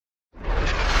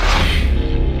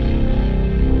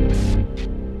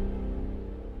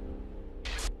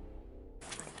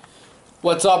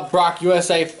What's up,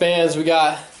 BrockUSA fans? We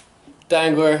got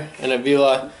Dangler and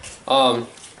Avila.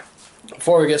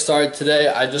 Before we get started today,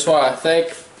 I just want to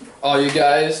thank all you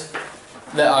guys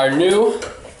that are new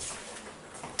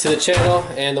to the channel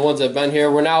and the ones that have been here.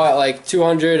 We're now at like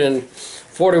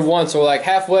 241, so we're like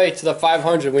halfway to the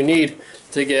 500 we need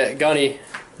to get Gunny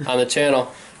on the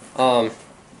channel.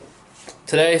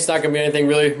 Today it's not going to be anything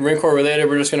really Marine Corps related.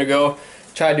 We're just going to go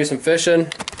try to do some fishing.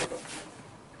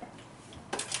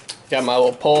 Got my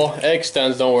little pole. It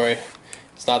extends, don't worry.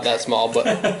 It's not that small, but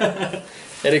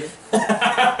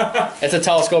it's a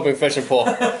telescoping fishing pole.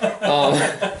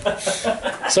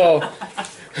 So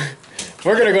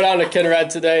we're gonna go down to Kinred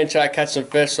today and try to catch some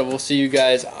fish. So we'll see you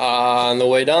guys on the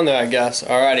way down there, I guess.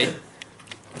 Alrighty,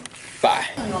 bye.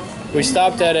 We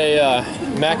stopped at a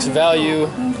max value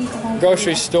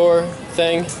grocery store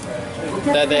thing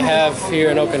that they have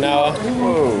here in Okinawa.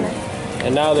 Whoa.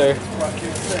 And now they're...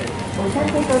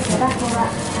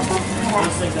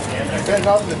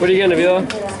 What are you getting, Avila?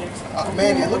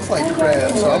 Man, it looks like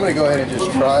crab, so I'm going to go ahead and just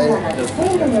try it. You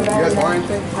guys want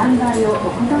anything?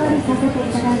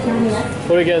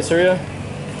 What are you getting, Soria?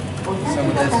 Some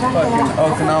of this fucking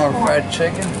Okinawa fried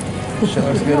chicken. Shit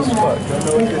looks good as fuck. Don't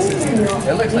know what this is either.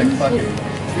 It looks like fucking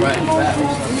fried fat or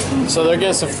something. So they're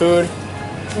getting some food.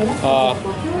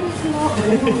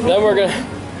 Then we're gonna,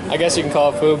 I guess you can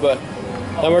call it food, but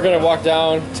then we're gonna walk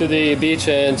down to the beach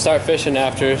and start fishing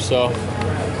after, so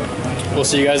we'll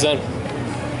see you guys then.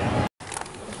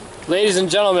 Ladies and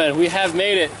gentlemen, we have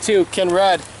made it to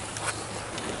Kinred,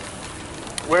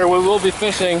 where we will be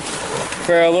fishing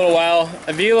for a little while.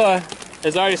 Avila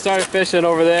has already started fishing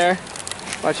over there.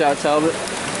 Watch out, Talbot.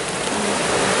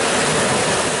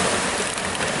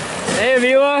 Hey,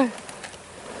 Avila!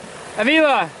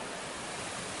 Avila!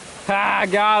 Ah,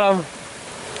 got him!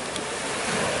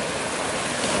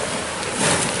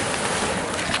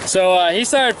 So he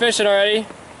started fishing already,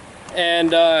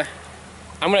 and I'm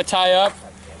gonna tie up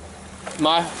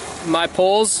my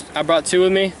poles. I brought two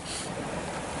with me.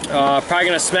 Probably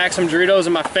gonna smack some Doritos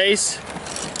in my face.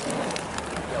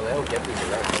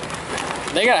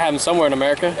 They gotta have them somewhere in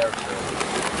America.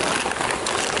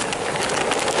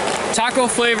 Taco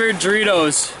flavored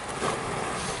Doritos.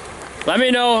 Let me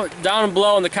know down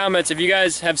below in the comments if you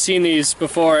guys have seen these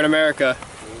before in America.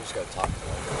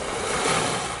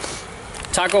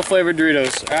 Taco flavored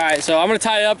Doritos. Alright, so I'm gonna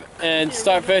tie up and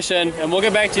start fishing, and we'll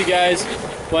get back to you guys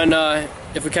when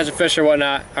if we catch a fish or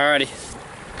whatnot. Alrighty.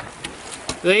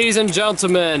 Ladies and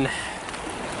gentlemen.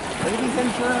 Ladies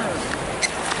and gentlemen.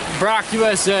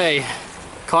 BrockUSA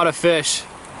caught a fish.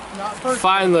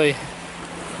 Finally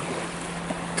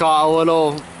caught a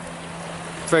little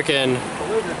frickin',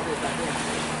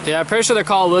 yeah, I'm pretty sure they're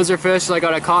called lizardfish like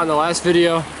what I caught in the last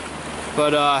video.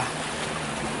 But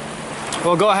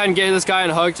we'll go ahead and get this guy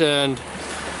unhooked and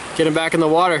get him back in the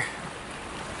water.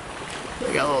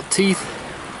 They got little teeth.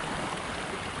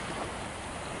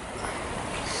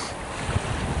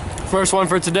 First one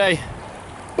for today.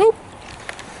 Boop.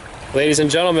 Ladies and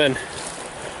gentlemen,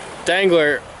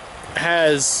 Dangler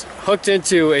has hooked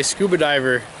into a scuba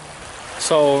diver.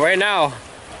 So right now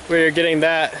we're getting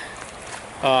that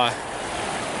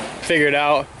figured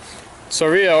out.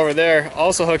 Soria over there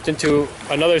also hooked into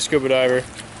another scuba diver.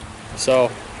 So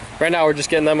right now we're just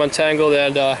getting them untangled,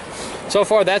 and so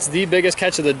far that's the biggest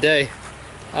catch of the day.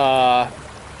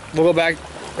 We'll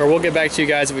get back to you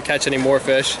guys if we catch any more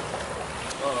fish.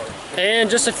 And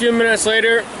just a few minutes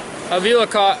later, Avila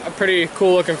caught a pretty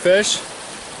cool looking fish.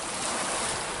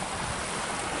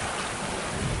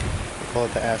 Call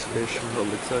it the ass fish.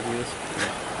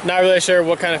 Not really sure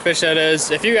what kind of fish that is.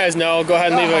 If you guys know, go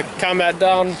ahead and leave a comment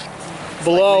down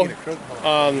below.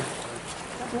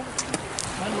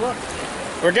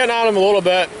 We're getting on them a little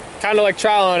bit, kind of like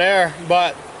trial and error,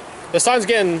 but the sun's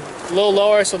getting a little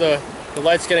lower, so the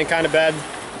light's getting kind of bad.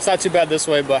 It's not too bad this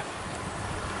way, but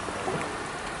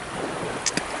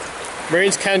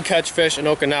Marines can catch fish in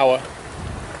Okinawa.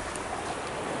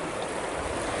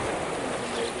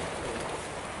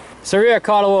 Soria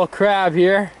caught a little crab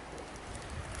here.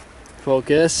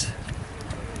 Focus.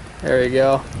 There we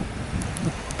go.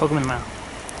 Poke him in the mouth.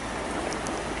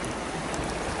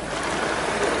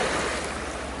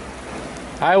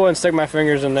 I wouldn't stick my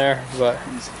fingers in there, but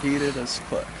He's heated as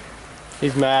fuck.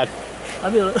 he's mad.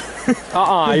 I'll be able to.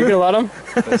 You gonna let him?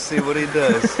 Let's see what he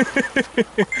does.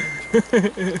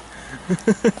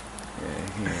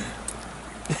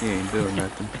 Yeah, he ain't doing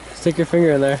nothing. Stick your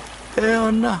finger in there.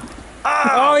 Hell no.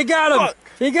 Oh, he got him! Fuck.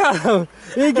 He got him!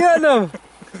 He got him!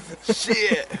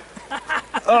 Shit.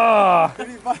 Oh,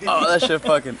 That shit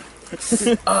fucking. That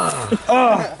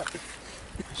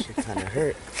shit kinda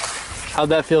hurt. How'd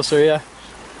that feel, Soria?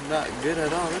 not good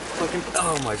at all. That's fucking.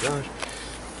 Oh my gosh.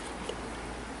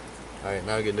 Alright,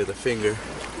 now we're gonna do the finger.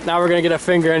 Now we're gonna get a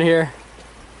finger in here.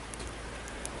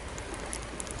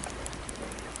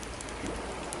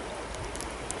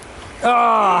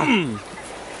 Ah!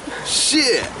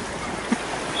 Shit!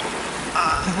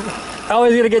 How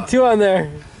is he gonna get two on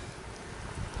there?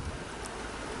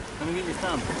 Let me get your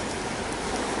thumb.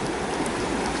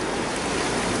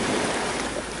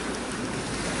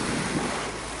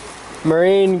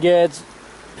 Marine gets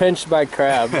pinched by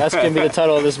crab. That's gonna be the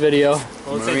title of this video.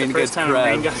 Well, it's Marine like the first gets time a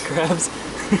Marine got crabs. crabs.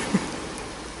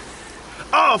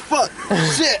 Oh fuck!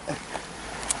 Shit!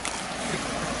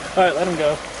 Alright, let him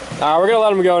go. We're gonna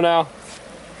let him go now.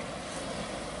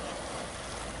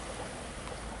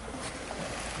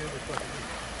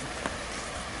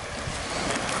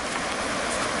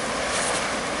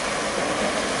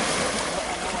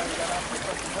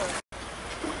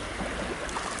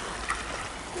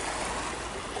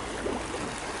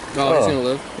 Oh, he's gonna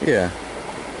live. Yeah.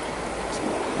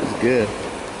 That's good.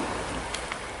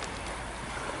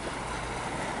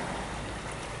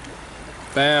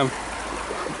 Bam.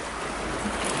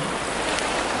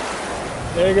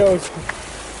 There he goes.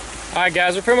 Alright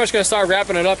guys, we're pretty much gonna start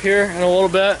wrapping it up here in a little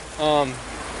bit.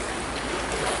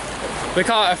 We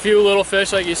caught a few little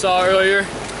fish like you saw earlier.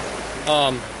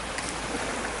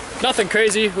 Nothing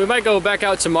crazy. We might go back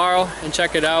out tomorrow and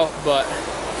check it out, but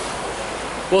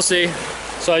we'll see.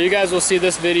 So you guys will see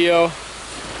this video.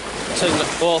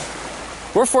 Well,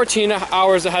 we're 14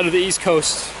 hours ahead of the East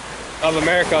Coast of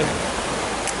America.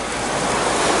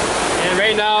 And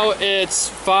right now it's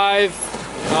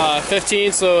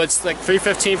 5:15, so it's like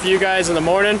 3:15 for you guys in the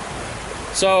morning.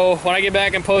 So when I get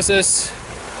back and post this,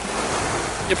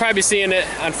 you'll probably be seeing it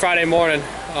on Friday morning.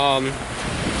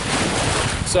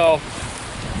 So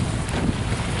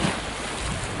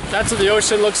that's what the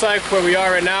ocean looks like where we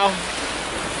are right now.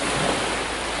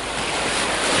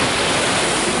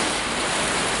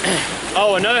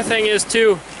 Oh, another thing is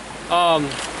too,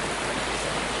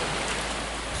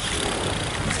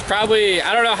 probably,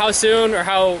 I don't know how soon or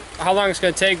how long it's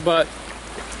going to take, but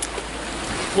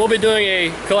we'll be doing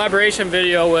a collaboration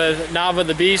video with Nava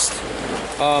the Beast.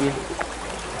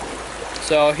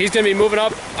 So he's going to be moving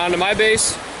up onto my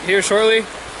base here shortly.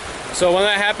 So when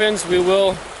that happens, we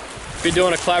will be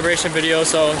doing a collaboration video.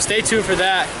 So stay tuned for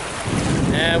that,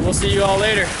 and we'll see you all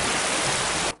later.